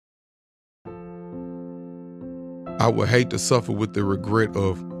I would hate to suffer with the regret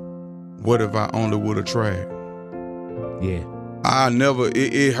of what if I only would have tried. Yeah.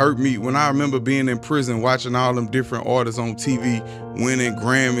 It hurt me when I remember being in prison watching all them different artists on TV winning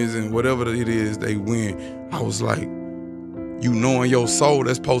Grammys and whatever it is they win. I was like, you know in your soul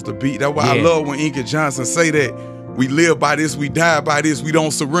that's supposed to be. That's why I love when Inky Johnson say that. We live by this, we die by this, we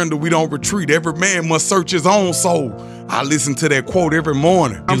don't surrender, we don't retreat. Every man must search his own soul. I listen to that quote every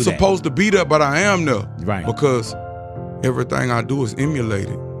morning. I'm supposed to be there, but I am there. Right. Because everything I do is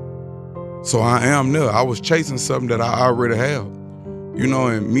emulated. So I am there. I was chasing something that I already have. You know,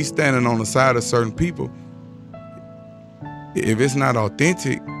 and me standing on the side of certain people, if it's not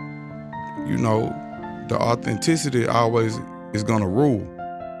authentic, you know, the authenticity always is gonna rule.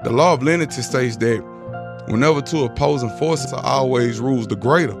 The law of lenity states that whenever two opposing forces always rules the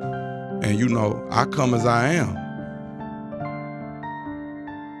greater. And you know, I come as I am.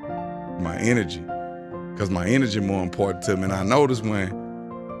 My energy, because my energy more important to me. And I notice when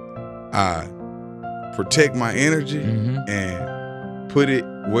I protect my energy and put it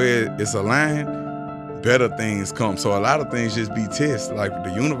where it's aligned, better things come. So a lot of things just be tests. Like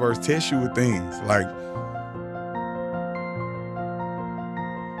the universe tests you with things. Like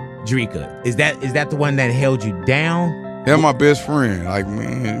Dreka, is that the one that held you down? They're my best friend. Like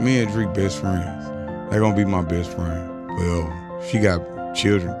me and Drake best friends. They're gonna be my best friend forever. She got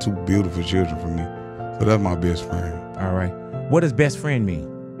children, 2 beautiful children for me. So that's my best friend. All right. What does best friend mean?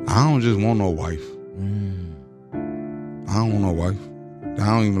 I don't just want no wife. I don't want no wife. I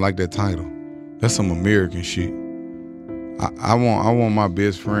don't even like that title. That's some American shit. I want my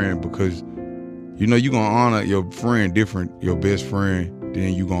best friend because, you know, you gonna honor your friend different, your best friend,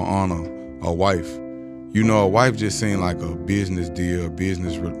 than you gonna honor a wife. You know, a wife just seemed like a business deal, a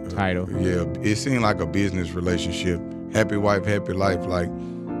business title. Yeah, it seemed like a business relationship. Happy wife, happy life. Like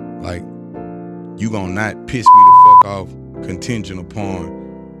you gonna not piss me the fuck off contingent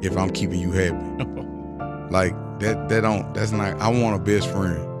upon if I'm keeping you happy. Like that's not. I want a best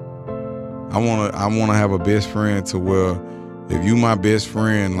friend. I wanna have a best friend to where if you my best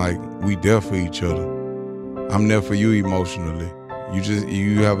friend, like we there for each other. I'm there for you emotionally.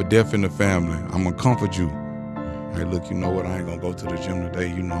 You have a death in the family. I'm gonna comfort you. Hey, look, you know what? I ain't gonna go to the gym today.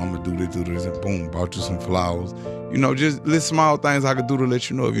 You know, I'm gonna do this, and boom, bought you some flowers. You know, just little small things I could do to let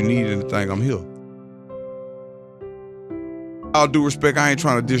you know if you need anything, I'm here. All due respect, I ain't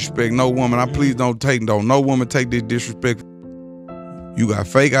trying to disrespect no woman. No woman take this disrespect. You got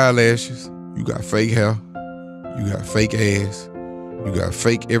fake eyelashes, you got fake hair, you got fake ass, you got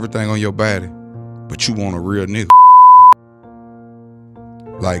fake everything on your body, but you want a real nigga.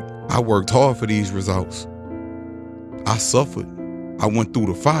 Like, I worked hard for these results. I suffered. I went through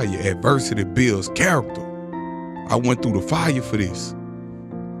the fire. Adversity builds character. I went through the fire for this.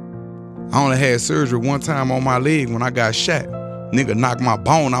 I only had surgery one time on my leg when I got shot. Nigga knocked my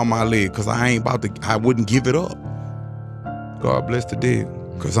bone out my leg because I wouldn't give it up. God bless the dead,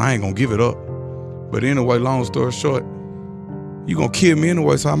 because I ain't gonna give it up. But anyway, long story short, you gonna kill me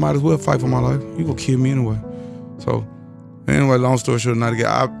anyway, so I might as well fight for my life. You gonna kill me anyway. So, anyway, long story short, not again.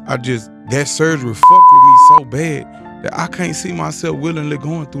 That surgery fucked with me so bad that I can't see myself willingly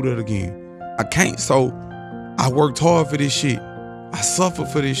going through that again. I can't. So I worked hard for this shit. I suffered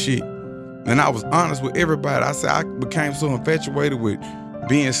for this shit. And I was honest with everybody. I said I became so infatuated with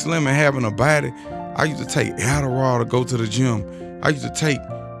being slim and having a body. I used to take Adderall to go to the gym. I used to take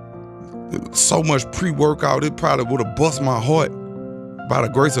so much pre-workout, it probably would have bust my heart. By the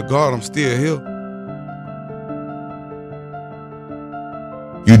grace of God, I'm still here.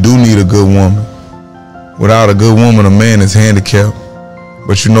 You do need a good woman. Without a good woman, a man is handicapped.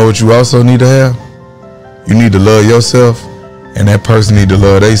 But you know what you also need to have? You need to love yourself, and that person need to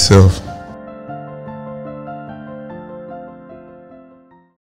love themselves.